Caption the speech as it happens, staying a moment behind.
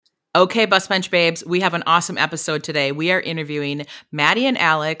Okay, Bus Bench Babes, we have an awesome episode today. We are interviewing Maddie and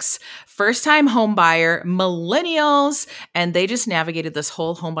Alex, first-time home buyer, millennials, and they just navigated this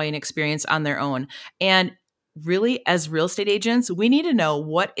whole home buying experience on their own. And really, as real estate agents, we need to know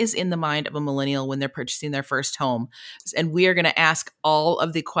what is in the mind of a millennial when they're purchasing their first home. And we are going to ask all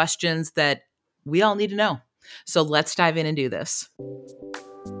of the questions that we all need to know. So let's dive in and do this.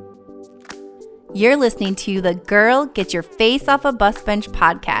 You're listening to the Girl Get Your Face Off a Bus Bench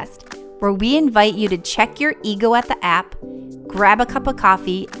podcast, where we invite you to check your ego at the app, grab a cup of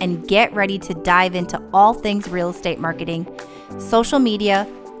coffee, and get ready to dive into all things real estate marketing, social media,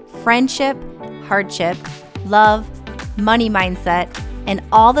 friendship, hardship, love, money mindset, and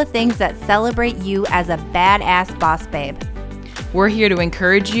all the things that celebrate you as a badass boss babe. We're here to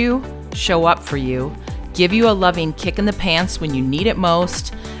encourage you, show up for you, give you a loving kick in the pants when you need it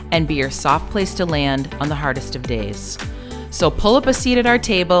most, and be your soft place to land on the hardest of days. So pull up a seat at our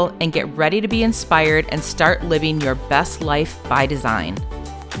table and get ready to be inspired and start living your best life by design.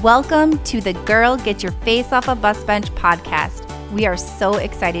 Welcome to the Girl Get Your Face Off a Bus Bench podcast. We are so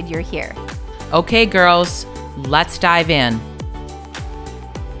excited you're here. Okay, girls, let's dive in.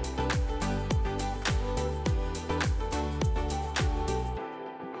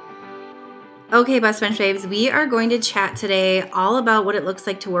 Okay, Bus Bench Babes, we are going to chat today all about what it looks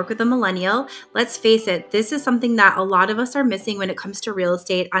like to work with a millennial. Let's face it, this is something that a lot of us are missing when it comes to real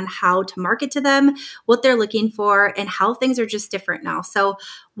estate, on how to market to them, what they're looking for, and how things are just different now. So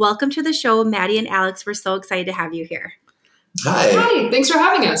welcome to the show, Maddie and Alex. We're so excited to have you here. Hi, thanks for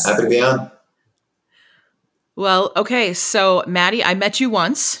having us. Happy to be on. Well, okay, so Maddie, I met you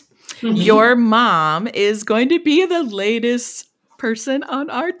once. Your mom is going to be the latest person on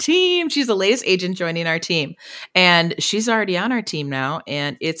our team. She's the latest agent joining our team, and she's already on our team now,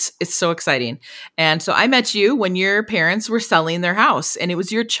 and it's so exciting. And so I met you when your parents were selling their house, and it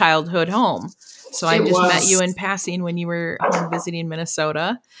was your childhood home. So I just met you in passing when you were visiting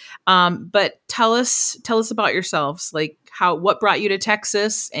Minnesota. But tell us about yourselves. Like what brought you to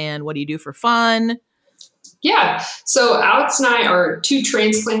Texas, and what do you do for fun? Yeah. So Alex and I are two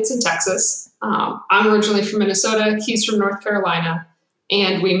transplants in Texas. I'm originally from Minnesota. He's from North Carolina.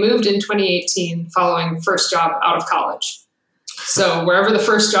 And we moved in 2018 following first job out of college. So wherever the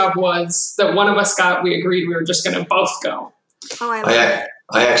first job was that one of us got, we agreed we were just going to both go. Oh, I love it.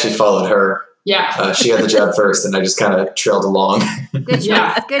 I actually followed her. Yeah. She had the job first, and I just kind of trailed along. Good choice.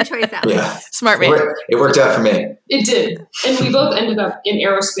 Yeah. Good choice, Alex. Yeah. Smart man. It worked out for me. It did. And we both ended up in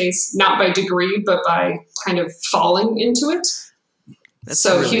aerospace, not by degree, but by kind of falling into it.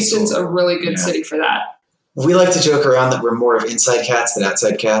 So really Houston's cool. A really good city for that. We like to joke around that we're more of inside cats than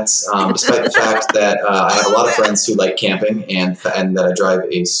outside cats, despite the fact that I have a lot of friends who like camping and that I drive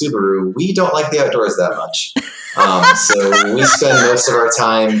a Subaru. We don't like the outdoors that much. So we spend most of our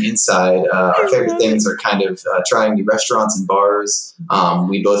time inside. Our favorite things are kind of trying new restaurants and bars.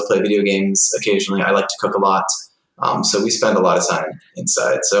 We both play video games occasionally. I like to cook a lot. So we spend a lot of time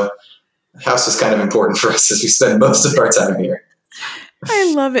inside. So the house is kind of important for us as we spend most of our time here.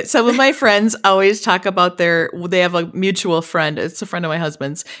 I love it. Some of my friends always talk about they have a mutual friend. It's a friend of my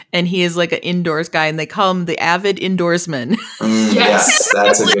husband's, and he is like an indoors guy, and they call him the avid indoorsman. Yes,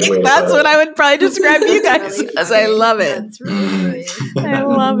 that's a good way. That's what I would probably describe you guys as. I love it. That's really I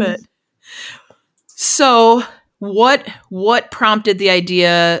love it. So what prompted the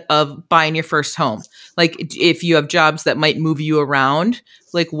idea of buying your first home? Like, if you have jobs that might move you around,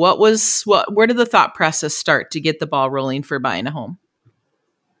 like where did the thought process start to get the ball rolling for buying a home?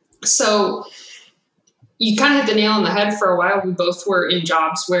 So you kind of hit the nail on the head. For a while, we both were in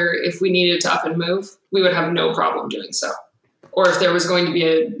jobs where if we needed to up and move, we would have no problem doing so. Or if there was going to be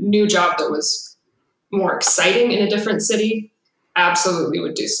a new job that was more exciting in a different city, absolutely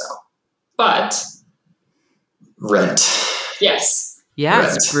would do so. But rent. Yes. Yeah,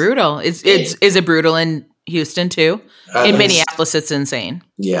 Rent. It's brutal. Is it brutal in Houston too? In Minneapolis, it's insane.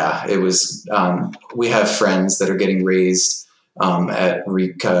 Yeah, it was. We have friends that are getting raised at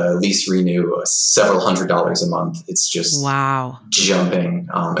lease renew several $100s a month. It's just jumping.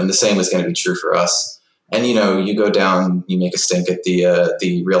 And the same is going to be true for us. And, you go down, you make a stink at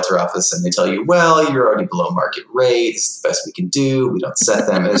the realtor office, and they tell you, well, you're already below market rate. This is the best we can do. We don't set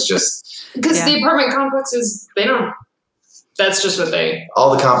them. It's just because the apartment complexes, they don't. That's just what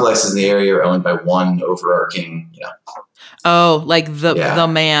all the complexes in the area are owned by one overarching, Oh, like the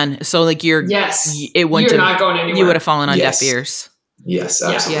man. So like you're not going anywhere. You would have fallen on deaf ears. Yes,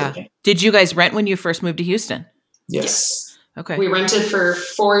 absolutely. Yeah. Did you guys rent when you first moved to Houston? Yes. Okay. We rented for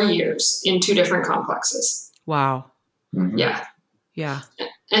 4 years in 2 different complexes. Wow. Mm-hmm. Yeah. Yeah.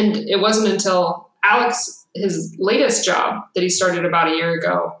 And it wasn't until Alex, his latest job that he started about a year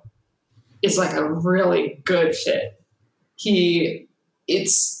ago, is like a really good fit.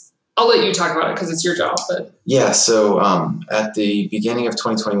 I'll let you talk about it because it's your job. But yeah, so at the beginning of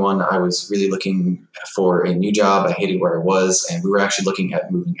 2021, I was really looking for a new job. I hated where I was, and we were actually looking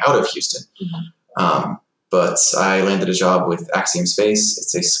at moving out of Houston. But I landed a job with Axiom Space.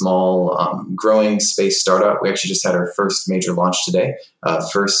 It's a small, growing space startup. We actually just had our first major launch today.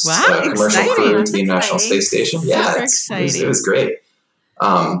 First commercial crew to the International Space Station. Yeah, it was great.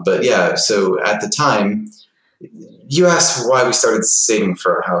 But yeah, so at the time, you asked why we started saving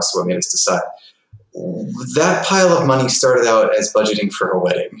for our house, what made us decide. That pile of money started out as budgeting for a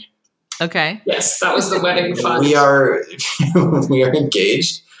wedding. Okay. Yes, that was the wedding fund. We are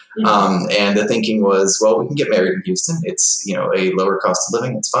engaged. And the thinking was, well, we can get married in Houston. It's, a lower cost of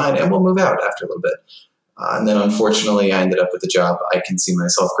living. It's fine. And we'll move out after a little bit. And then unfortunately, I ended up with a job I can see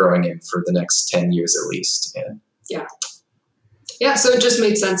myself growing in for the next 10 years at least. And yeah, so it just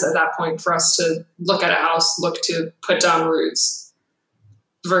made sense at that point for us to look at a house, look to put down roots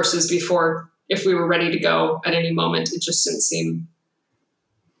versus before, if we were ready to go at any moment, it just didn't seem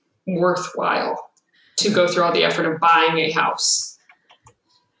worthwhile to go through all the effort of buying a house.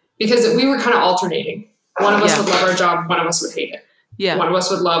 Because we were kind of alternating. One of us would love our job, one of us would hate it. Yeah. One of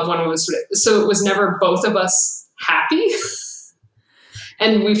us would love, one of us would. So it was never both of us happy.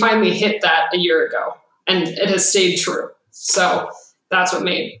 And we finally hit that a year ago, and it has stayed true. So that's what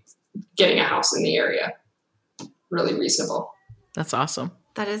made getting a house in the area really reasonable. That's awesome.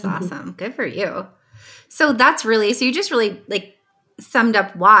 That is awesome. Good for you. So you just really summed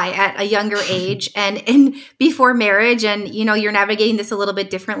up why at a younger age and before marriage, and you're navigating this a little bit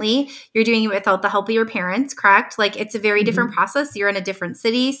differently. You're doing it without the help of your parents, correct? It's a very different process. You're in a different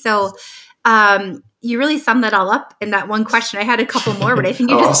city. So you really summed that all up in that one question. I had a couple more, but I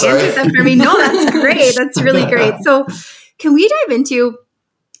think you just answered them for me. No, that's great. That's really great. So can we dive into,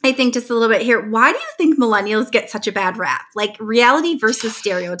 I think, just a little bit here, why do you think millennials get such a bad rap? Reality versus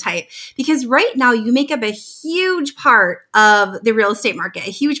stereotype? Because right now you make up a huge part of the real estate market, a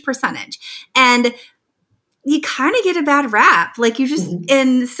huge percentage. And you kind of get a bad rap.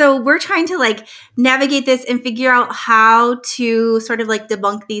 And so we're trying to navigate this and figure out how to sort of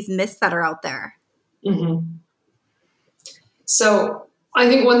debunk these myths that are out there. Mm-hmm. So I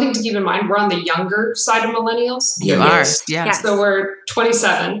think one thing to keep in mind, we're on the younger side of millennials. You are, yeah. So we're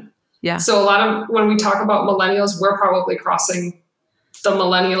 27. Yeah. So a lot of, when we talk about millennials, we're probably crossing the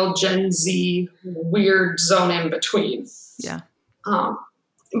millennial Gen Z weird zone in between. Yeah.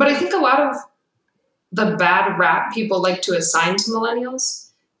 But I think a lot of the bad rap people like to assign to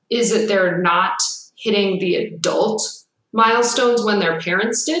millennials is that they're not hitting the adult milestones when their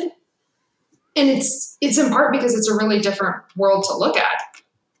parents did. And it's in part because it's a really different world to look at.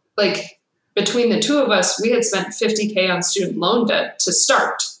 Between the two of us, we had spent $50,000 on student loan debt to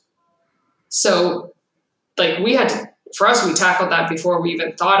start. So we tackled that before we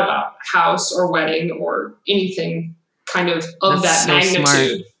even thought about house or wedding or anything kind of that magnitude.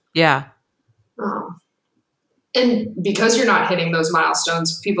 Smart. Yeah. And because you're not hitting those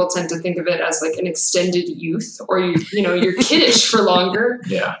milestones, people tend to think of it as an extended youth, or you're kiddish for longer.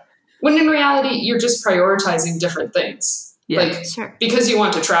 Yeah. When in reality, you're just prioritizing different things. Yeah. Sure. Because you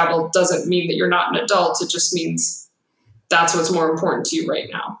want to travel doesn't mean that you're not an adult. It just means that's what's more important to you right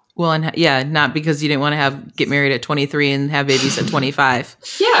now. Well, and not because you didn't want to get married at 23 and have babies at 25.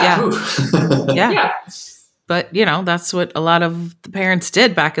 Yeah. Yeah. But, that's what a lot of the parents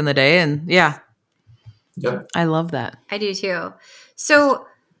did back in the day. And Yep. I love that. I do too. So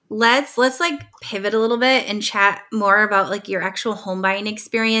let's pivot a little bit and chat more about your actual home buying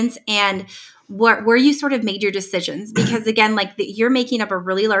experience and where you sort of made your decisions, because again, you're making up a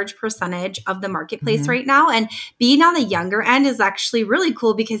really large percentage of the marketplace right now, and being on the younger end is actually really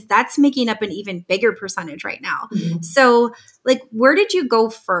cool because that's making up an even bigger percentage right now. So where did you go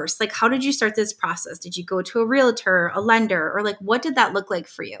first? How did you start this process? Did you go to a realtor, a lender, or what did that look like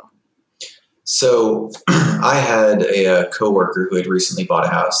for you? So I had a coworker who had recently bought a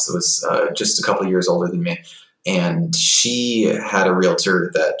house that was just a couple of years older than me. And she had a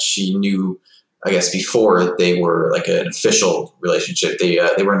realtor that she knew, I guess, before they were an official relationship. They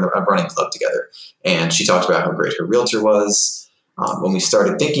were in a running club together. And she talked about how great her realtor was. When we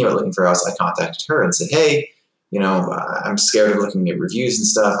started thinking about looking for a house, I contacted her and said, hey, I'm scared of looking at reviews and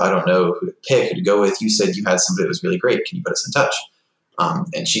stuff. I don't know who to pick, who to go with. You said you had somebody that was really great. Can you put us in touch?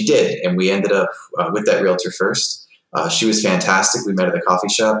 And she did. And we ended up with that realtor first. She was fantastic. We met at a coffee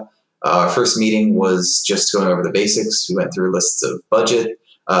shop. Our first meeting was just going over the basics. We went through lists of budget,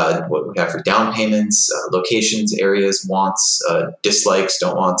 what we have for down payments, locations, areas, wants, dislikes,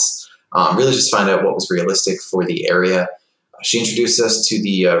 don't wants. Really just find out what was realistic for the area. She introduced us to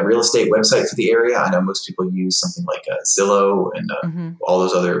the real estate website for the area. I know most people use something like Zillow and all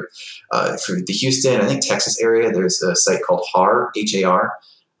those other, for the Houston, I think Texas area, there's a site called HAR, H-A-R.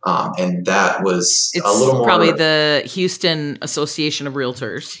 And that was a little more. Probably the Houston Association of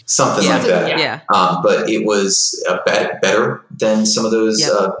Realtors. Something like that. Yeah. But it was better than some of those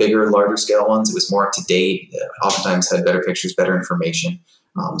bigger, larger scale ones. It was more up to date. Oftentimes had better pictures, better information.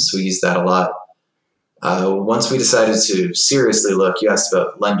 So we used that a lot. Once we decided to seriously look, you asked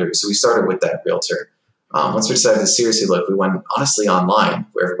about lenders. So we started with that realtor. Once we decided to seriously look, we went honestly online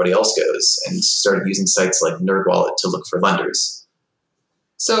where everybody else goes and started using sites like NerdWallet to look for lenders.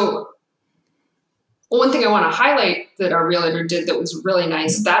 So one thing I want to highlight that our realtor did that was really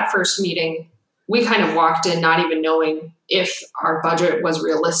nice, that first meeting, we kind of walked in not even knowing if our budget was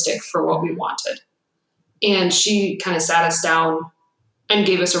realistic for what we wanted. And she kind of sat us down and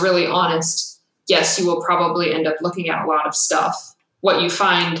gave us a really honest, yes, you will probably end up looking at a lot of stuff. What you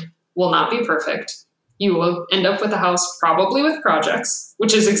find will not be perfect. You will end up with a house probably with projects,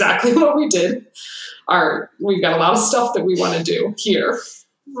 which is exactly what we did. We've got a lot of stuff that we want to do here.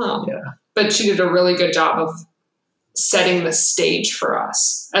 But she did a really good job of setting the stage for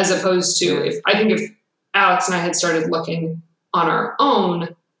us, as opposed to if Alex and I had started looking on our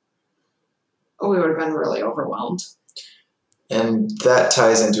own, we would have been really overwhelmed. And that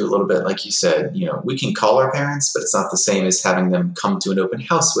ties into a little bit, like you said, we can call our parents, but it's not the same as having them come to an open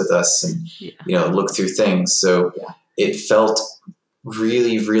house with us and, look through things. So it felt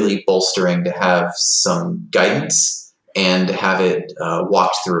really, really bolstering to have some guidance and to have it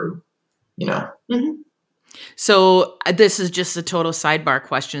walked through, Mm-hmm. So this is just a total sidebar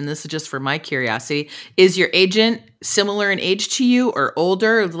question. This is just for my curiosity. Is your agent similar in age to you or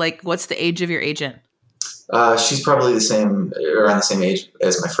older? Like, what's the age of your agent? She's probably around the same age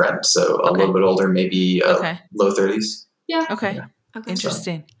as my friend. So a little bit older, maybe low 30s. Yeah. Okay.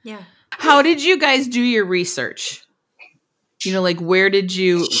 Interesting. So, yeah. How did you guys do your research? Where did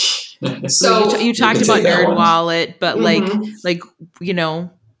you... So you talked about NerdWallet, but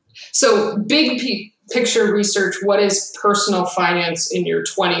So big picture research, what does personal finance in your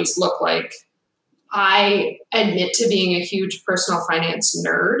 20s look like? I admit to being a huge personal finance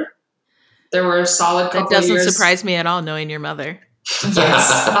nerd. There were a solid couple of years. That doesn't surprise me at all, knowing your mother.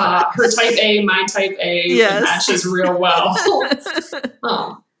 Yes. Her type A, my type A, it matches real well.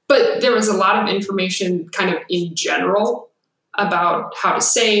 But there was a lot of information kind of in general about how to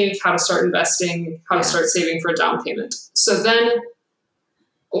save, how to start investing, how to start saving for a down payment. So then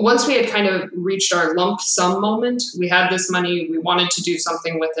once we had kind of reached our lump sum moment, we had this money, we wanted to do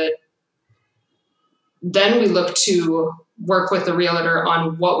something with it. Then we looked to work with the realtor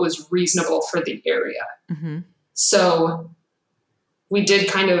on what was reasonable for the area. Mm-hmm. So we did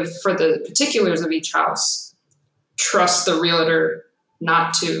kind of, for the particulars of each house, trust the realtor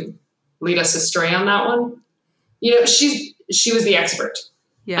not to lead us astray on that one. She was the expert.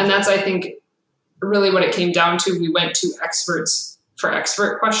 Yeah. And that's, I think, really what it came down to. We went to experts for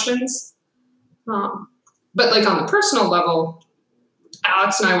expert questions. But on the personal level,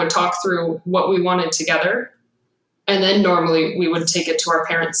 Alex and I would talk through what we wanted together. And then normally we would take it to our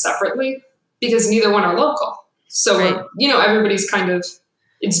parents separately because neither one are local. So, everybody's kind of,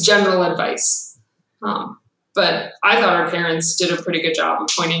 it's general advice. But I thought our parents did a pretty good job of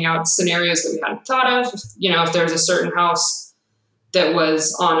pointing out scenarios that we hadn't thought of. If there's a certain house that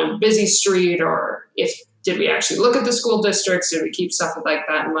was on a busy street, or did we actually look at the school districts? Did we keep stuff like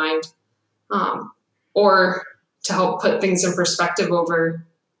that in mind? Or to help put things in perspective over,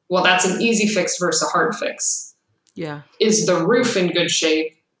 well, that's an easy fix versus a hard fix. Yeah. Is the roof in good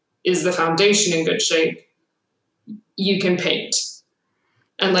shape? Is the foundation in good shape? You can paint.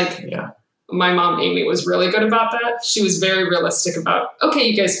 And my mom, Amy, was really good about that. She was very realistic about, okay,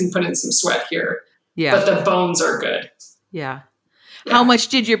 you guys can put in some sweat here, but the bones are good. Yeah. How much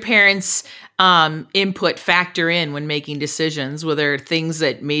did your parents' input factor in when making decisions? Were there things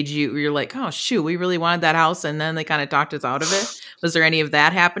that made you're like, oh, shoot, we really wanted that house, and then they kind of talked us out of it? Was there any of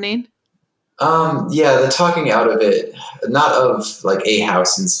that happening? The talking out of it, not of a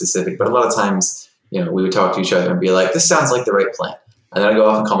house in specific, but a lot of times, we would talk to each other and be like, this sounds like the right plan. And then I'd go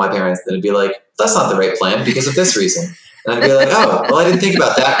off and call my parents, and it'd be like, that's not the right plan because of this reason. And I'd be like, oh, well, I didn't think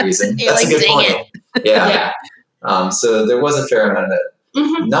about that reason. That's a good point. Yeah. So there was a fair amount of it.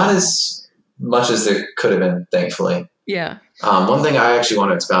 Mm-hmm. Not as much as there could have been, thankfully. Yeah. One thing I actually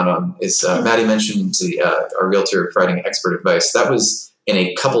want to expound on is Maddie mentioned our realtor providing expert advice. That was in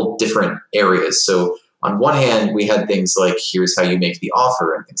a couple different areas. So on one hand, we had things like, here's how you make the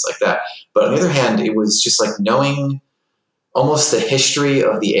offer and things like that. But on the other hand, it was just knowing almost the history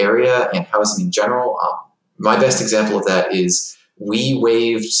of the area and housing in general. my best example of that is we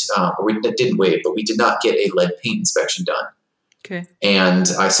waived, or we didn't waive, but we did not get a lead paint inspection done. Okay. And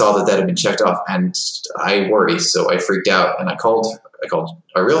I saw that had been checked off, and I worried, so I freaked out, and I called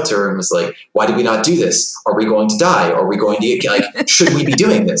our realtor and was like, "Why did we not do this? Are we going to die? Are we going to get, like, should we be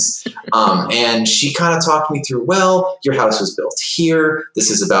doing this?" And she kind of talked me through, well, your house was built here. This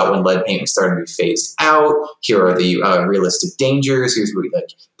is about when lead paint was starting to be phased out. Here are the realistic dangers. Here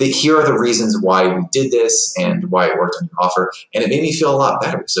are the reasons why we did this and why it worked on your offer. And it made me feel a lot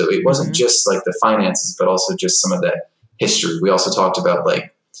better. So it wasn't just like the finances, but also just some of that history. We also talked about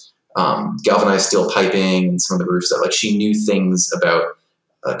like galvanized steel piping and some of the roof stuff. Like, she knew things about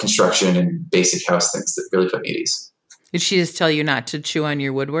construction and basic house things that really put me at ease. Did she just tell you not to chew on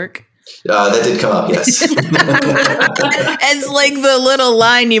your woodwork? That did come up, yes. It's like the little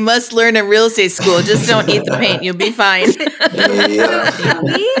line you must learn in real estate school. Just don't eat the paint. You'll be fine.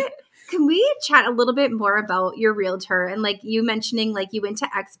 Can we chat a little bit more about your realtor and like you mentioning like you went to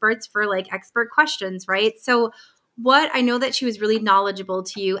experts for like expert questions, right? So I know that she was really knowledgeable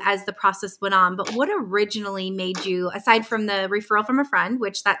to you as the process went on, but what originally made you, aside from the referral from a friend,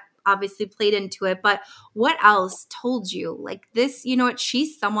 which that obviously played into it, but what else told you like this, you know what,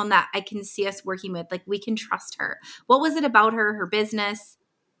 she's someone that I can see us working with, like we can trust her? What was it about her business?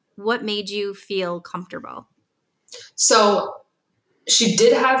 What made you feel comfortable? So she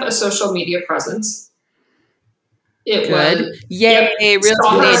did have a social media presence. It Good. was, yay,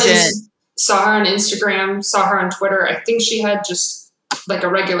 real agent. Saw her on Instagram, saw her on Twitter. I think she had just like a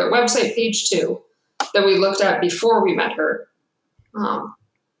regular website page too that we looked at before we met her.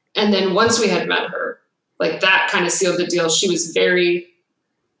 And then once we had met her, like that kind of sealed the deal. She was very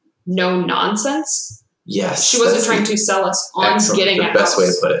no nonsense. Yes. She wasn't trying to sell us on getting a house. The best way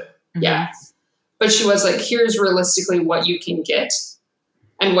to put it. Yeah. But she was like, here's realistically what you can get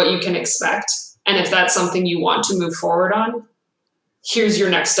and what you can expect. And if that's something you want to move forward on, here's your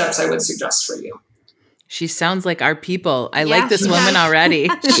next steps I would suggest for you. She sounds like our people. I like this woman already.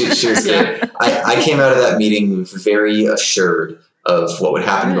 She was good. I came out of that meeting very assured of what would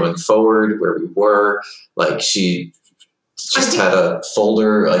happen going forward, where we were. Like, she just had a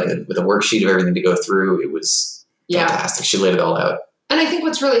folder with a worksheet of everything to go through. It was fantastic. She laid it all out. And I think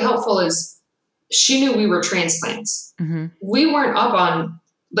what's really helpful is she knew we were transplants. Mm-hmm. We weren't up on,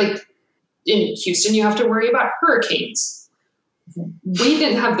 like, in Houston, you have to worry about hurricanes. We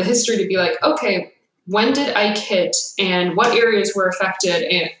didn't have the history to be like, okay, when did Ike hit and what areas were affected?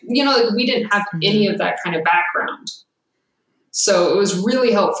 And, like, we didn't have any of that kind of background. So it was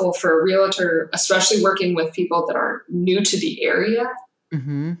really helpful for a realtor, especially working with people that are new to the area,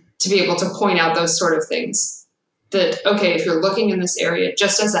 to be able to point out those sort of things. That, okay, if you're looking in this area,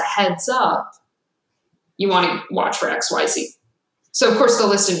 just as a heads up, you want to watch for X, Y, Z. So, of course, the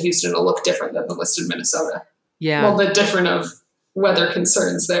list in Houston will look different than the list in Minnesota. Yeah. A little bit different of weather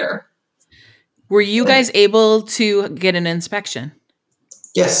concerns there. Were you guys able to get an inspection?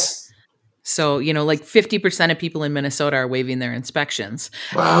 Yes. So, like 50% of people in Minnesota are waiving their inspections.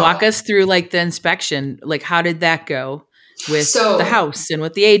 Wow. Walk us through like the inspection. Like, how did that go with the house and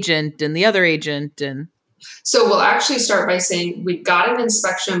with the agent and the other agent? And so we'll actually start by saying we got an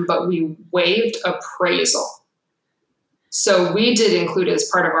inspection, but we waived appraisal. So we did include as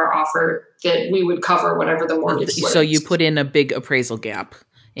part of our offer that we would cover whatever the mortgage was. So you put in a big appraisal gap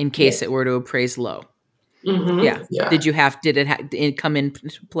in case it were to appraise low. Mm-hmm. Yeah. Did it come in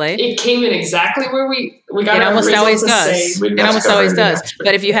play? It came in exactly where we got it. Almost always does. It almost always does.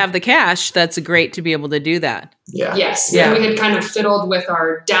 But if you have the cash, that's great to be able to do that. Yeah. Yes. Yeah. And we had kind of fiddled with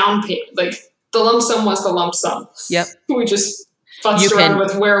our down payment. Like, the lump sum was the lump sum. Yep. We just futzed around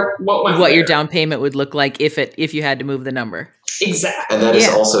with what your down payment would look like if you had to move the number. Exactly. And that is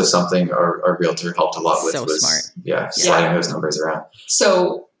also something our realtor helped a lot with. So smart. Yeah, sliding those numbers around.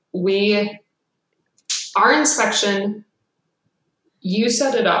 So our inspection, you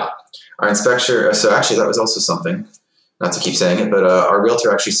set it up. Our inspection, so actually that was also something, not to keep saying it, but our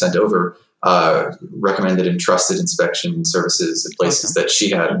realtor actually sent over recommended and trusted inspection services at places that she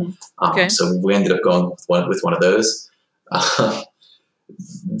had. So we ended up going with one of those.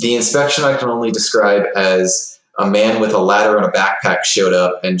 The inspection I can only describe as a man with a ladder and a backpack showed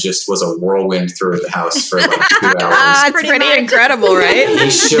up and just was a whirlwind through the house for like 2 hours. It's pretty incredible, right? He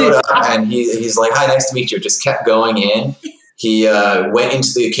showed up and he's like, "Hi, nice to meet you." Just kept going in. He went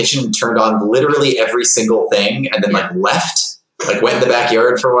into the kitchen and turned on literally every single thing and then left, went in the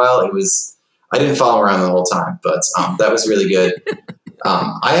backyard for a while. I didn't follow around the whole time, but that was really good.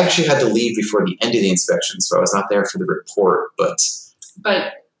 I actually had to leave before the end of the inspection, so I was not there for the report.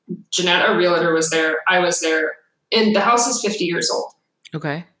 But Jeanette, our realtor, was there. I was there. And the house is 50 years old.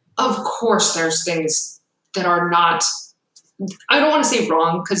 Okay. Of course, there's things that are not, I don't want to say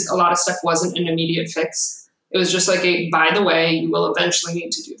wrong, because a lot of stuff wasn't an immediate fix. It was just like by the way, you will eventually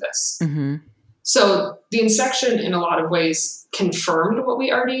need to do this. Mm-hmm. So the inspection in a lot of ways confirmed what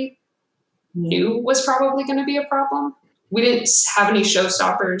we already knew was probably going to be a problem. We didn't have any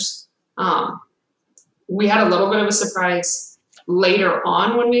showstoppers. We had a little bit of a surprise later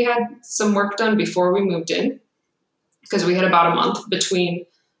on when we had some work done before we moved in, because we had about a month between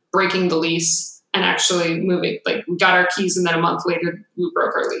breaking the lease and actually moving. Like, we got our keys and then a month later we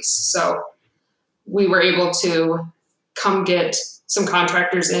broke our lease. So we were able to come get some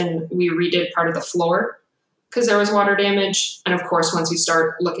contractors in. We redid part of the floor because there was water damage. And of course, once you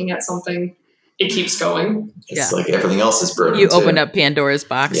start looking at something, it keeps going. It's like everything else is broken. You opened up Pandora's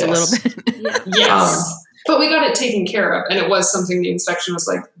box a little bit. Yes. But we got it taken care of. And it was something the inspection was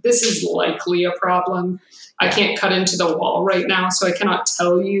like, this is likely a problem. I can't cut into the wall right now, so I cannot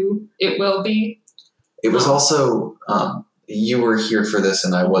tell you it will be. It was also, you were here for this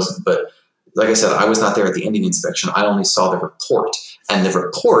and I wasn't, but like I said, I was not there at the ending inspection. I only saw the report, and the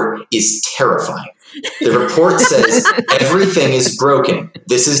report is terrifying. The report says everything is broken.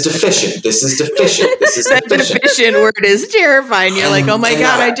 This is deficient. This is deficient. This is that deficient word is terrifying. You're like, oh my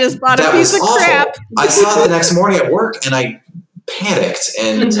God, I just bought a piece of crap. I saw it the next morning at work and I panicked.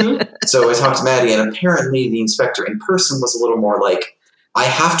 And so I talked to Maddie, and apparently the inspector in person was a little more like, I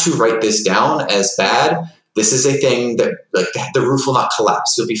have to write this down as bad. This is a thing that, like, the roof will not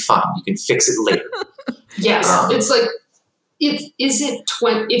collapse. You'll be fine. You can fix it later. Yes. It's like,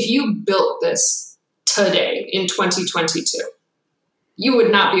 if you built this today in 2022, you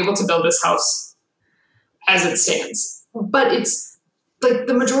would not be able to build this house as it stands. But it's like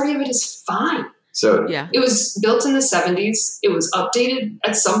the majority of it is fine. So it was built in the 70s. It was updated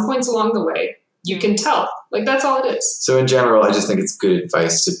at some points along the way. You can tell. Like, that's all it is. So in general, I just think it's good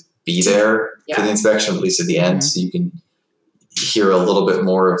advice to be there for the inspection, at least at the end, so you can hear a little bit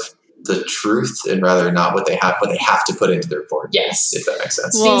more of the truth and rather not what they have to put into the report. Yes. If that makes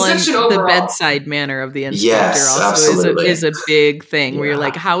sense. Well, and the bedside manner of the inspector is a big thing where you're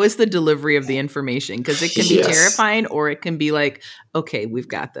like, how is the delivery of the information? Because it can be terrifying, or it can be like, okay, we've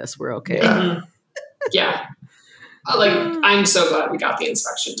got this. We're okay. Yeah. Like, I'm so glad we got the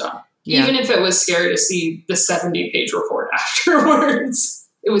inspection done. Yeah. Even if it was scary to see the 70-page report afterwards,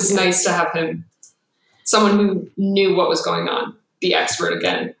 it was nice to have him, someone who knew what was going on, the expert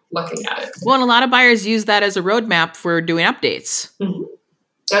again, looking at it. Well, and a lot of buyers use that as a roadmap for doing updates. Mm-hmm.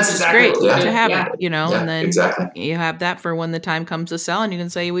 That's exactly great to have it, and then exactly. You have that for when the time comes to sell, and you can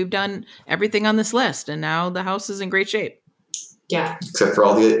say, we've done everything on this list, and now the house is in great shape. Yeah. Except for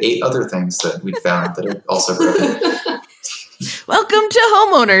all the 8 other things that we found that are also broken. Welcome to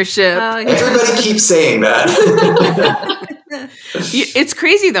homeownership. Everybody keeps saying that. It's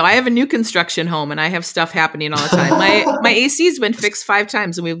crazy though. I have a new construction home and I have stuff happening all the time. My AC's been fixed 5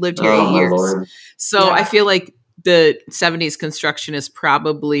 times and we've lived here 8 years. Lord. So I feel like the 70s construction is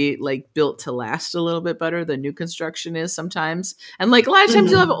probably like built to last a little bit better than new construction is sometimes. And like a lot of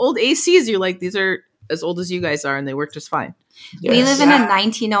times you'll have old ACs. You're like, these are as old as you guys are and they work just fine. Yes. We live in a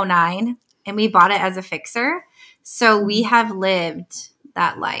 1909 and we bought it as a fixer. So we have lived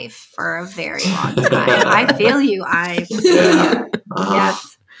that life for a very long time. I feel you.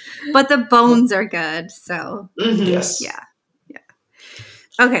 Yes. But the bones are good. So yes. Yeah.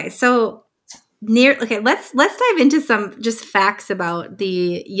 Okay. So let's dive into some just facts about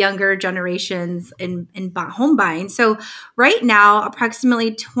the younger generations in home buying. So right now,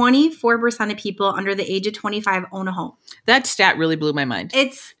 approximately 24% of people under the age of 25 own a home. That stat really blew my mind.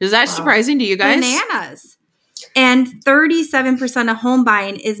 Is that surprising to you guys? Bananas. And 37% of home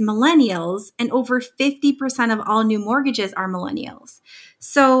buying is millennials, and over 50% of all new mortgages are millennials.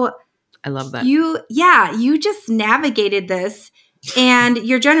 So I love that. You just navigated this, and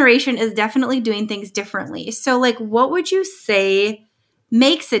your generation is definitely doing things differently. So like, what would you say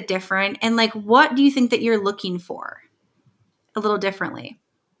makes it different? And like, what do you think that you're looking for a little differently?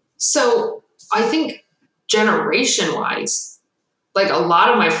 So I think generation-wise, like a lot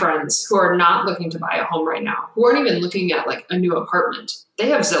of my friends who are not looking to buy a home right now, who aren't even looking at like a new apartment, they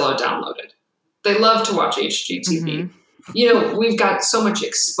have Zillow downloaded. They love to watch HGTV. Mm-hmm. We've got so much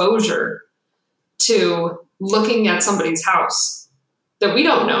exposure to looking at somebody's house that we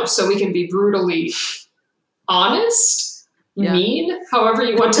don't know. So we can be brutally honest, mean, however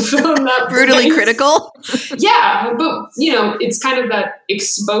you want to fill in that. Brutally critical. Yeah. But, it's kind of that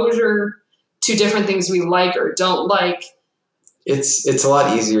exposure to different things we like or don't like. It's a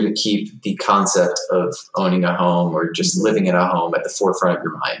lot easier to keep the concept of owning a home or just living in a home at the forefront of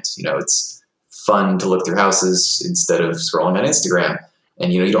your mind. It's fun to look through houses instead of scrolling on Instagram.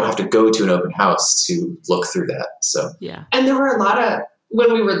 And, you don't have to go to an open house to look through that. So, Yeah. And there were a lot of,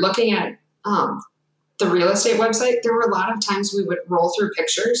 when we were looking at the real estate website, there were a lot of times we would roll through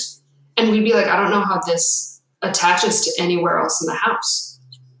pictures and we'd be like, I don't know how this attaches to anywhere else in the house.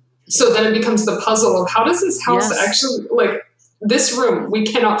 So then it becomes the puzzle of how does this house actually, like this room, we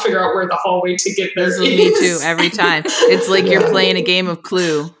cannot figure out where the hallway to get there is. Me too, every time. It's like you're playing a game of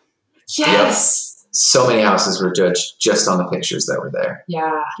Clue. Yes. Yep. So many houses were judged just on the pictures that were there.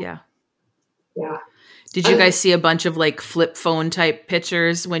 Yeah. Yeah. Yeah. Did you guys see a bunch of like flip phone type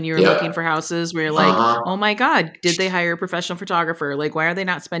pictures when you were looking for houses where you're like, oh my God, did they hire a professional photographer? Like, why are they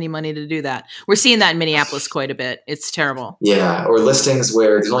not spending money to do that? We're seeing that in Minneapolis quite a bit. It's terrible. Yeah. Or listings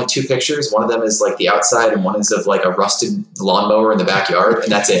where there's only 2 pictures. One of them is like the outside and one is of like a rusted lawnmower in the backyard. And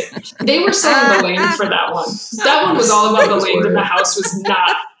that's it. They were selling the land for that one. That one was all about the land and the house was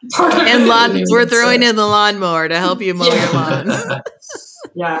not part of it. We're throwing in the lawnmower to help you mow your lawn.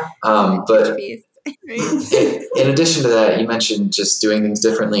 Yeah. But in addition to that, you mentioned just doing things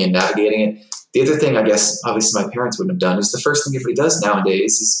differently and navigating it. The other thing, I guess, obviously my parents wouldn't have done is the first thing everybody does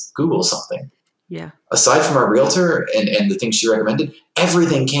nowadays is Google something. Yeah. Aside from our realtor and the things she recommended,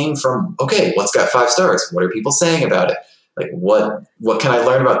 everything came from, okay, what's got 5 stars? What are people saying about it? Like, what can I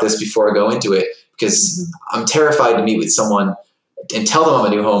learn about this before I go into it? Because I'm terrified to meet with someone and tell them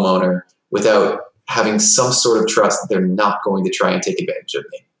I'm a new homeowner without having some sort of trust that they're not going to try and take advantage of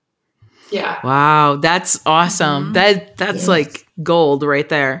me. Yeah. Wow, that's awesome. That's like gold right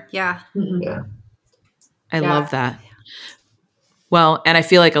there. Yeah. Yeah. I love that. Well, and I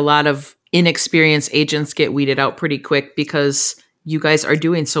feel like a lot of inexperienced agents get weeded out pretty quick because you guys are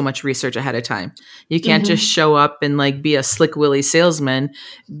doing so much research ahead of time. You can't just show up and like be a slick willy salesman.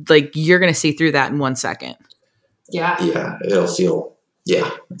 Like you're going to see through that in 1 second. Yeah. Yeah. It'll feel,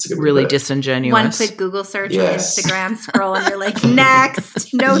 that's a good really word. disingenuous. One quick Google search or Instagram scroll and you're like,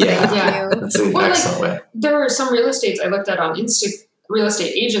 next. No, thank you. That's an excellent way. There were some real estates I looked at on real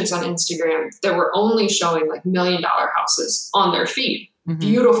estate agents on Instagram that were only showing like $1 million houses on their feed.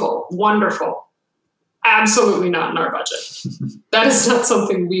 Beautiful, wonderful. Absolutely not in our budget. That is not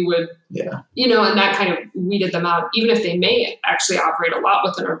something we would, and that kind of weeded them out. Even if they may actually operate a lot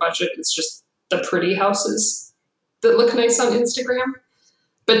within our budget, it's just the pretty houses that look nice on Instagram.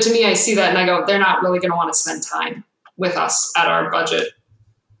 But to me, I see that and I go, they're not really going to want to spend time with us at our budget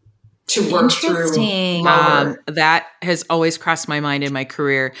to work through. That has always crossed my mind in my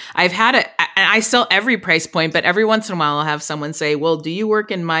career. I've had I sell every price point, but every once in a while I'll have someone say, well, do you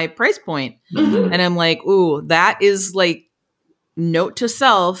work in my price point? And I'm like, ooh, that is like note to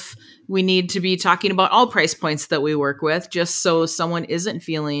self. We need to be talking about all price points that we work with just so someone isn't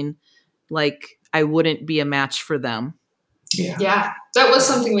feeling like I wouldn't be a match for them. Yeah. That was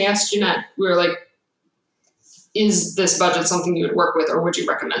something we asked Jeanette. We were like, is this budget something you would work with or would you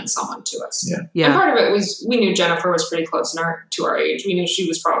recommend someone to us? Yeah. And part of it was we knew Jennifer was pretty close to our age. We knew she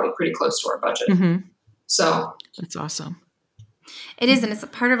was probably pretty close to our budget. So that's awesome. It is. And it's a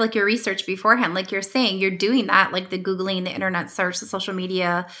part of like your research beforehand. Like you're saying, you're doing that, like the Googling, the internet search, the social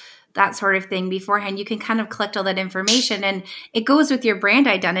media, that sort of thing beforehand. You can kind of collect all that information and it goes with your brand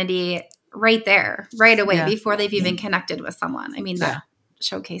identity right there, right away before they've even connected with someone. I mean, that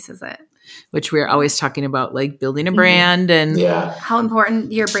showcases it. Which we're always talking about, like building a brand and how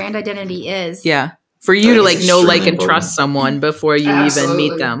important your brand identity is. Yeah. For you to like know, like, and trust someone before you even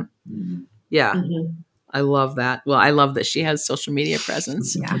meet them. Yeah. I love that. Well, I love that she has social media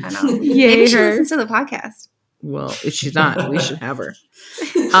presence. Yeah, I know. Maybe she listens to the podcast. Well, if she's not, we should have her.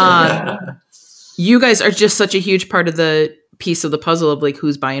 You guys are just such a huge part of the piece of the puzzle of like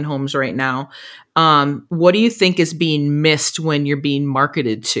who's buying homes right now. What do you think is being missed when you're being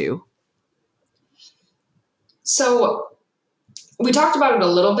marketed to? So we talked about it a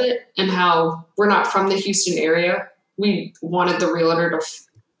little bit and how we're not from the Houston area. We wanted the realtor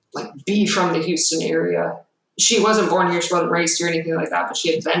to be from the Houston area. She wasn't born here. She wasn't raised here, anything like that, but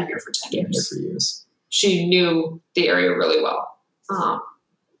she had been here for 10 years. She knew the area really well.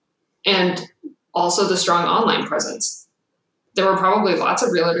 And also the strong online presence. There were probably lots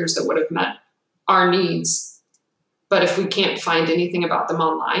of realtors that would have met our needs, but if we can't find anything about them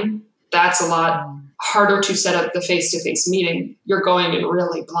online, that's a lot harder to set up the face-to-face meeting. You're going in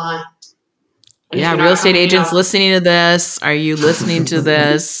really blind. Yeah, real estate agents listening to this. Are you listening to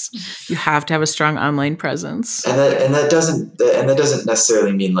this? You have to have a strong online presence. And that doesn't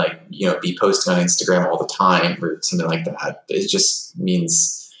necessarily mean be posting on Instagram all the time or something like that. It just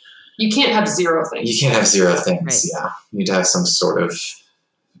means you can't have zero things. You can't have zero things. Right. Yeah, you need to have some sort of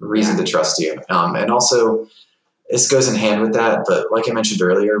reason to trust you. And also, this goes in hand with that. But like I mentioned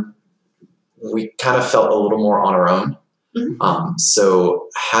earlier, we kind of felt a little more on our own. Mhm. So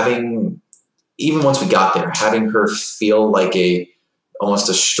even once we got there, having her feel like almost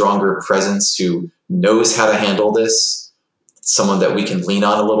a stronger presence who knows how to handle this, someone that we can lean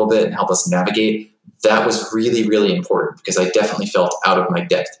on a little bit and help us navigate, that was really, really important because I definitely felt out of my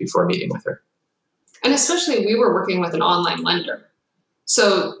depth before meeting with her. And especially we were working with an online lender.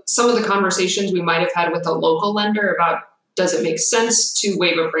 So some of the conversations we might have had with a local lender about, does it make sense to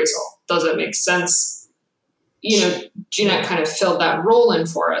waive appraisal? Does it make sense? Jeanette kind of filled that role in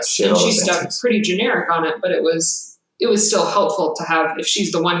for us. And she stuck pretty generic on it, but it was still helpful to have, if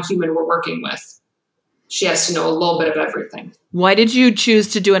she's the one human we're working with, she has to know a little bit of everything. Why did you choose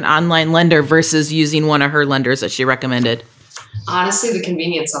to do an online lender versus using one of her lenders that she recommended? Honestly, the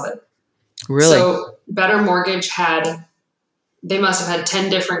convenience of it. Really? So Better Mortgage they must have had 10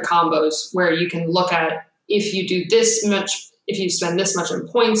 different combos where you can look at, if you do this much, if you spend this much in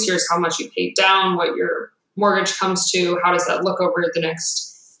points, here's how much you pay down, what your mortgage comes to, how does that look over the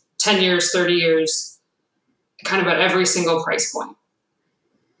next 10 years, 30 years, kind of at every single price point.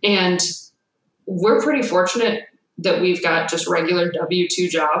 And we're pretty fortunate that we've got just regular W-2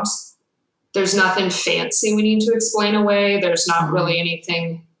 jobs. There's nothing fancy we need to explain away. There's not really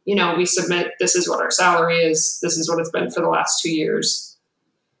anything, we submit, this is what our salary is. This is what it's been for the last 2 years.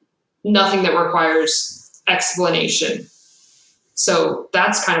 Nothing that requires explanation. So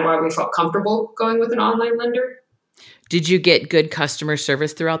that's kind of why we felt comfortable going with an online lender. Did you get good customer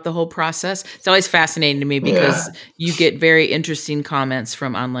service throughout the whole process? It's always fascinating to me because you get very interesting comments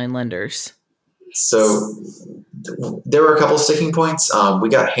from online lenders. So there were a couple of sticking points. We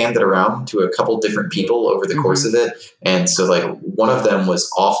got handed around to a couple different people over the course of it. And so one of them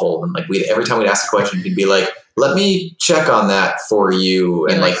was awful. And every time we'd ask a question, he'd be like, let me check on that for you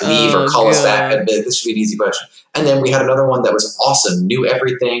and leave or call us back. And this should be an easy question. And then we had another one that was awesome, knew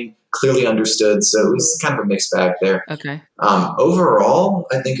everything, clearly understood. So it was kind of a mixed bag there. Okay. Overall,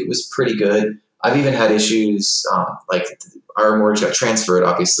 I think it was pretty good. I've even had issues, our mortgage got transferred,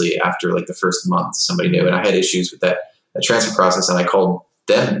 obviously, after the first month, somebody knew, and I had issues with that transfer process, and I called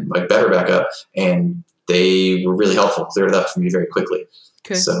them, Better Backup, and they were really helpful, cleared it up for me very quickly.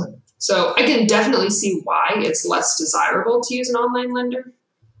 Okay. So I can definitely see why it's less desirable to use an online lender,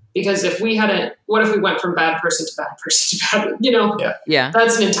 because what if we went from bad person to bad person to bad,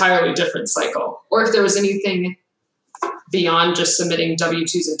 that's an entirely different cycle. Or if there was anything beyond just submitting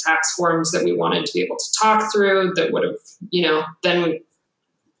W-2s and tax forms that we wanted to be able to talk through, that would have,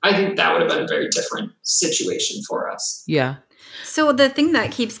 I think that would have been a very different situation for us. Yeah. So the thing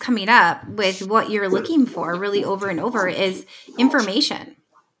that keeps coming up with what you're looking for really over and over is information.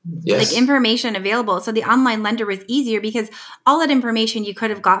 Yes. Information available. So the online lender was easier because all that information you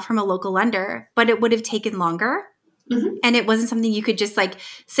could have got from a local lender, but it would have taken longer. Mm-hmm. And it wasn't something you could just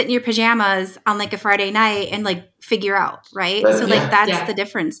sit in your pajamas on a Friday night and figure out, right? That's the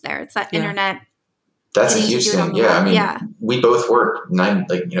difference there. It's that internet. That's a huge thing. Yeah. We both work 8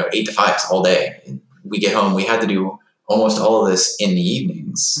 to 5 all day. We get home, we had to do almost all of this in the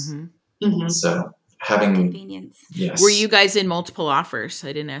evenings. Mm-hmm. Mm-hmm. So having convenience. Yes. Were you guys in multiple offers?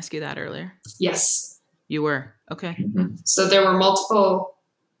 I didn't ask you that earlier. Yes. You were. Okay. Mm-hmm. So there were multiple.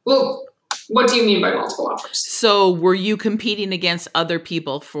 Well, what do you mean by multiple offers? So were you competing against other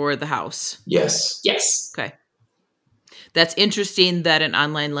people for the house? Yes. Yes. Okay. That's interesting that an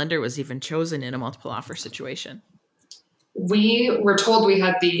online lender was even chosen in a multiple offer situation. We were told we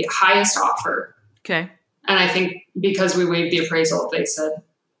had the highest offer. Okay. And I think because we waived the appraisal, they said,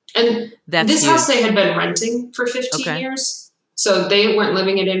 and this huge. House they had been renting for 15 years. So they weren't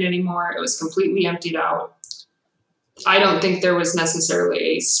living it in anymore. It was completely emptied out. I don't think there was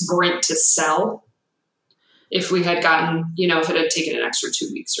necessarily a sprint to sell if we had gotten, if it had taken an extra 2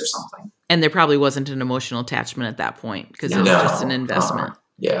 weeks or something. And there probably wasn't an emotional attachment at that point because it was just an investment.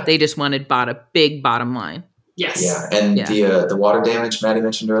 Yeah. They just wanted a big bottom line. Yes. Yeah. And the water damage Maddie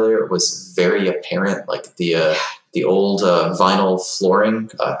mentioned earlier was very apparent. The old vinyl flooring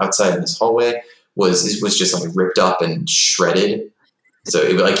outside in this hallway was just ripped up and shredded. So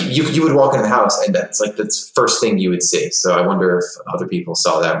it, you would walk into the house and that's the first thing you would see. So I wonder if other people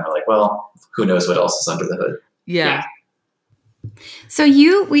saw that and were like, well, who knows what else is under the hood. Yeah. So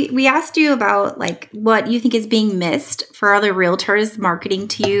we asked you about what you think is being missed for other realtors marketing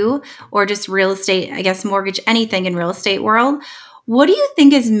to you, or just real estate, I guess mortgage, anything in real estate world. What do you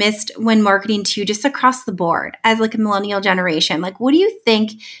think is missed when marketing to you just across the board as a millennial generation? What do you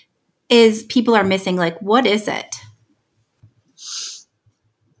think is people are missing? What is it?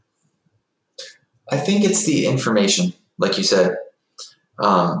 I think it's the information, like you said.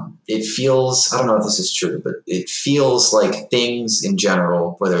 it feels, I don't know if this is true, but it feels like things in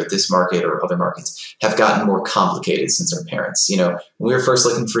general, whether this market or other markets, have gotten more complicated since our parents. When we were first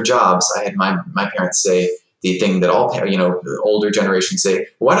looking for jobs, I had my parents say the thing that all, older generations say,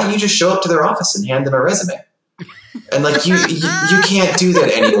 why don't you just show up to their office and hand them a resume? And like you can't do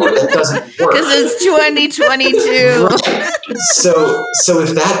that anymore. That doesn't work. Because it's 2022. Right. So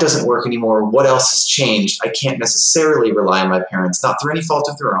if that doesn't work anymore, what else has changed? I can't necessarily rely on my parents, not through any fault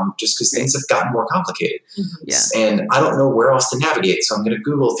of their own, just because things have gotten more complicated. Yeah. And I don't know where else to navigate. So I'm going to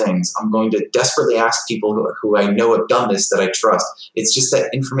Google things. I'm going to desperately ask people who I know have done this, that I trust. It's just that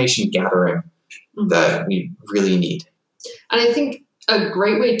information gathering that we really need. And I think a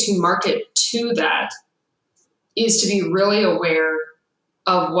great way to market to that is to be really aware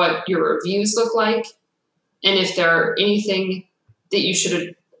of what your reviews look like. And if there are anything that you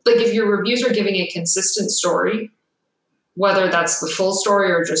should, like if your reviews are giving a consistent story, whether that's the full story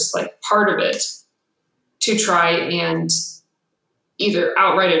or just like part of it, to try and either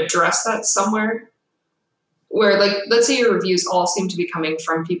outright address that somewhere where, like, let's say your reviews all seem to be coming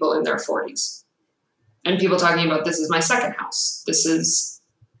from people in their 40s and people talking about, this is my second house. This is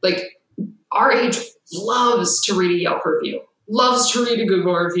like, our age loves to read a Yelp review, loves to read a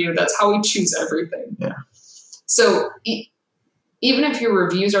Google review. That's how we choose everything. Yeah. So even if your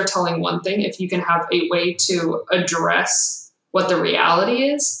reviews are telling one thing, if you can have a way to address what the reality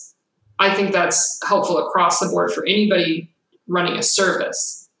is, I think that's helpful across the board for anybody running a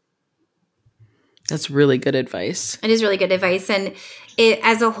service. That's really good advice. It is really good advice. And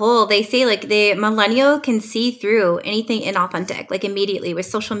as a whole, they say like the millennial can see through anything inauthentic, like immediately with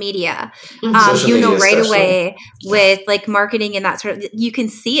social media. Social media right especially. away with like marketing and that sort of, you can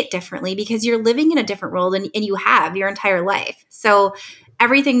see it differently because you're living in a different world and you have your entire life. So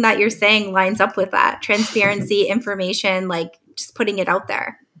everything that you're saying lines up with that. Transparency, information, like just putting it out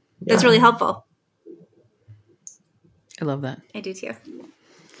there. That's really helpful. I love that. I do too.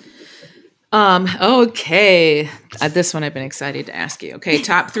 Okay. This one I've been excited to ask you. Okay.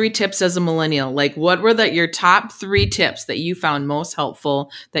 Top 3 tips as a millennial. Like what were your top 3 tips that you found most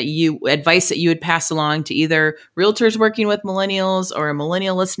helpful, advice that you would pass along to either realtors working with millennials or a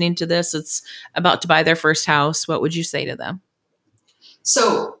millennial listening to this that's about to buy their first house? What would you say to them?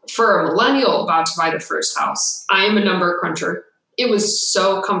 So for a millennial about to buy their first house, I am a number cruncher. It was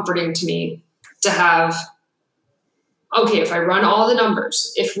so comforting to me to have, okay, if I run all the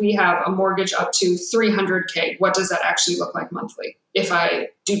numbers, if we have a mortgage up to $300K, what does that actually look like monthly? If I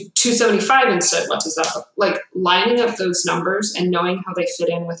do $275 instead, what does that look like? Lining up those numbers and knowing how they fit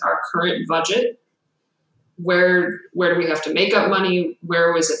in with our current budget. Where do we have to make up money?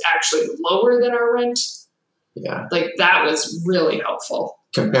 Where was it actually lower than our rent? Yeah. Like that was really helpful.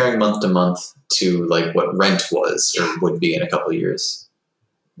 Comparing month to month to like what rent was or would be in a couple of years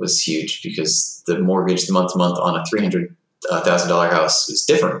was huge, because the mortgage, the month to month on a $300,000 house is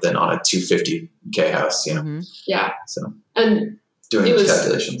different than on a $250K house, Mm-hmm. Yeah. So, and doing those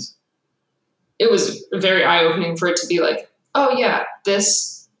calculations. It was very eye-opening for it to be like, oh yeah,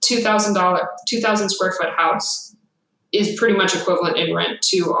 this $2,000, 2,000 square foot house is pretty much equivalent in rent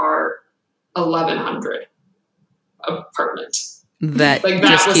to our 1,100 apartment. That like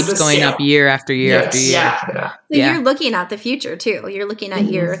just that keeps going up year after year after year. Yeah. So you're looking at the future too. You're looking at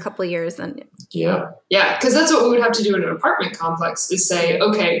a couple of years and Yeah. Yeah, because that's what we would have to do in an apartment complex is say,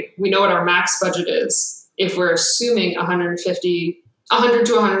 okay, we know what our max budget is. If we're assuming 100 to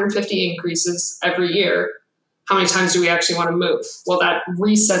 150 increases every year, how many times do we actually want to move? Well, that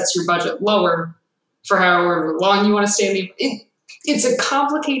resets your budget lower for however long you want to stay in the. It's a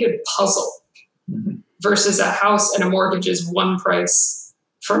complicated puzzle. Mm-hmm. Versus a house and a mortgage is one price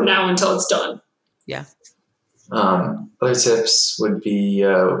from now until it's done. Yeah. Other tips would be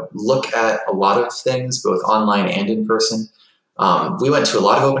look at a lot of things, both online and in person. We went to a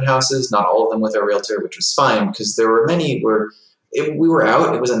lot of open houses, not all of them with our realtor, which was fine because there were many where we were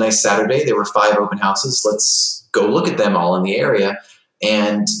out. It was a nice Saturday. There were 5 open houses. Let's go look at them all in the area.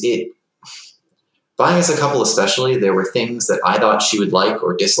 And buying us a couple especially, there were things that I thought she would like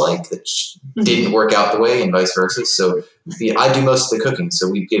or dislike that didn't work out the way and vice versa. So I do most of the cooking. So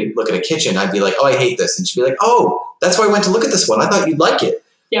we'd look at a kitchen. I'd be like, oh, I hate this. And she'd be like, oh, that's why I went to look at this one. I thought you'd like it.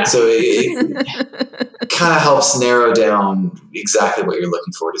 Yeah. So it kind of helps narrow down exactly what you're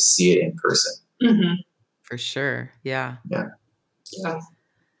looking for to see it in person. Mm-hmm. For sure. Yeah. Yeah.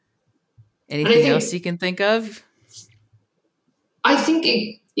 Anything else you can think of? I think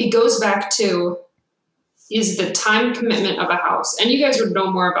it goes back to is the time commitment of a house. And you guys would know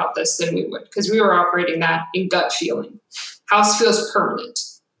more about this than we would because we were operating that in gut feeling. House feels permanent.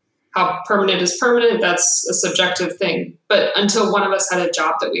 how permanent is permanent, that's a subjective thing. But until one of us had a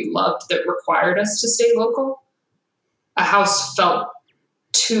job that we loved that required us to stay local, a house felt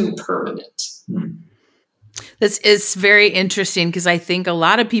too permanent. This is very interesting because I think a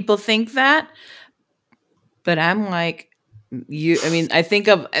lot of people think that, but I'm like, I think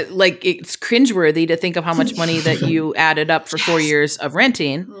of like, it's cringeworthy to think of how much money that you added up for 4 years of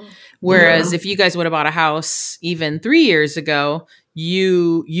renting. Whereas if you guys would have bought a house even 3 years ago,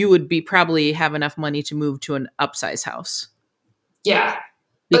 you would be probably have enough money to move to an upsize house. Yeah.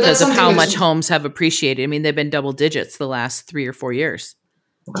 Because of how much homes have appreciated. I mean, they've been double digits the last 3 or 4 years.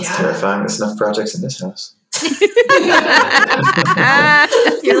 That's terrifying. There's enough projects in this house.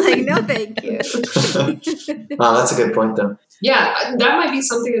 You're like, no, thank you. Oh, that's a good point, though. Yeah, that might be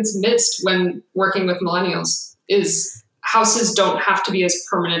something that's missed when working with millennials is houses don't have to be as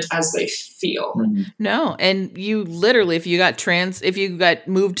permanent as they feel. No, and you literally, if you got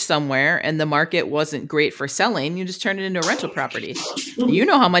moved somewhere and the market wasn't great for selling, you just turned it into a rental property. You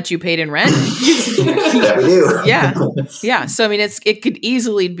know how much you paid in rent. Yeah, we do. Yeah. So I mean, it could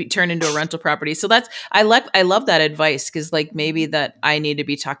easily be turned into a rental property. So I love that advice because like maybe that I need to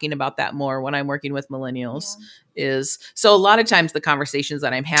be talking about that more when I'm working with millennials. So a lot of times the conversations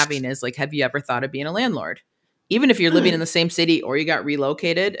that I'm having is like, have you ever thought of being a landlord? Even if you're living in the same city or you got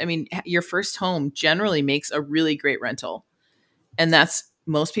relocated, I mean, your first home generally makes a really great rental. And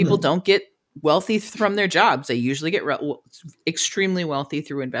most people don't get wealthy from their jobs. They usually get extremely wealthy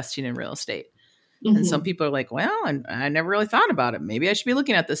through investing in real estate. And some people are like, well, I never really thought about it. Maybe I should be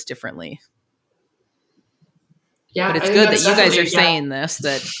looking at this differently. Yeah, but it's good that you guys are saying this,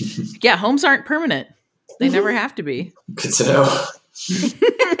 that, homes aren't permanent. They never have to be. Good to know.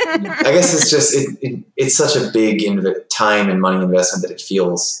 I guess it's just it's such a big time and money investment that it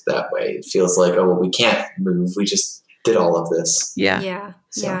feels that way. It feels like, oh, well, we can't move. We just did all of this. Yeah.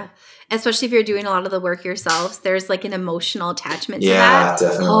 Especially if you're doing a lot of the work yourselves, there's like an emotional attachment to that. Yeah,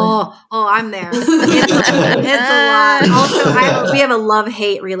 definitely. Oh, I'm there. It's a lot. Also, we have a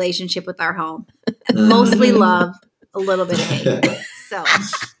love-hate relationship with our home. Mostly love, a little bit of hate. So.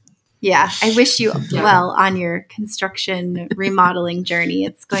 Yeah, I wish you well on your construction remodeling journey.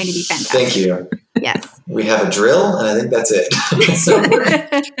 It's going to be fantastic. Thank you. Yes. We have a drill, and I think that's it. So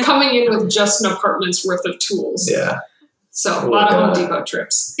we're coming in with just an apartment's worth of tools. Yeah. So a lot of Home Depot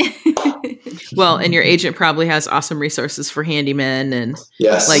trips. Well, and your agent probably has awesome resources for handymen and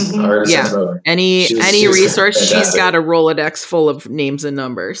any resource. She's got a Rolodex full of names and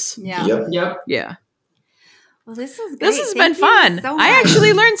numbers. Yeah. Yep. Yeah. Well, this is great. This has been fun. So I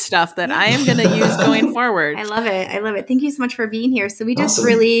actually learned stuff that I am going to use going forward. I love it. Thank you so much for being here. So we just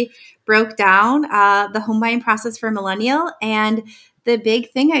really broke down the home buying process for a millennial, and the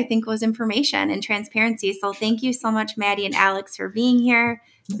big thing I think was information and transparency. So thank you so much, Maddie and Alex, for being here.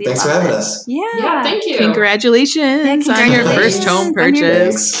 Thanks for having us. Yeah, thank you. Congratulations on your first home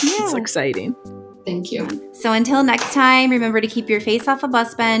purchase. It's exciting. Thank you. So until next time, remember to keep your face off a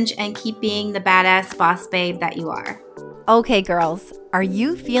bus bench and keep being the badass boss babe that you are. Okay, girls, are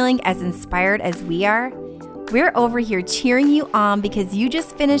you feeling as inspired as we are? We're over here cheering you on because you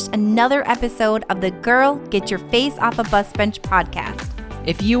just finished another episode of the Girl, Get Your Face Off a Bus Bench podcast.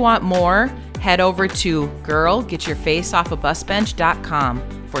 If you want more, head over to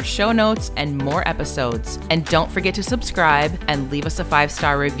girlgetyourfaceoffabusbench.com for show notes and more episodes. And don't forget to subscribe and leave us a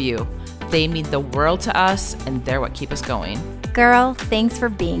 5-star review. They mean the world to us, and they're what keep us going. Girl, thanks for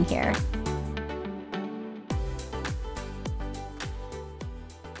being here.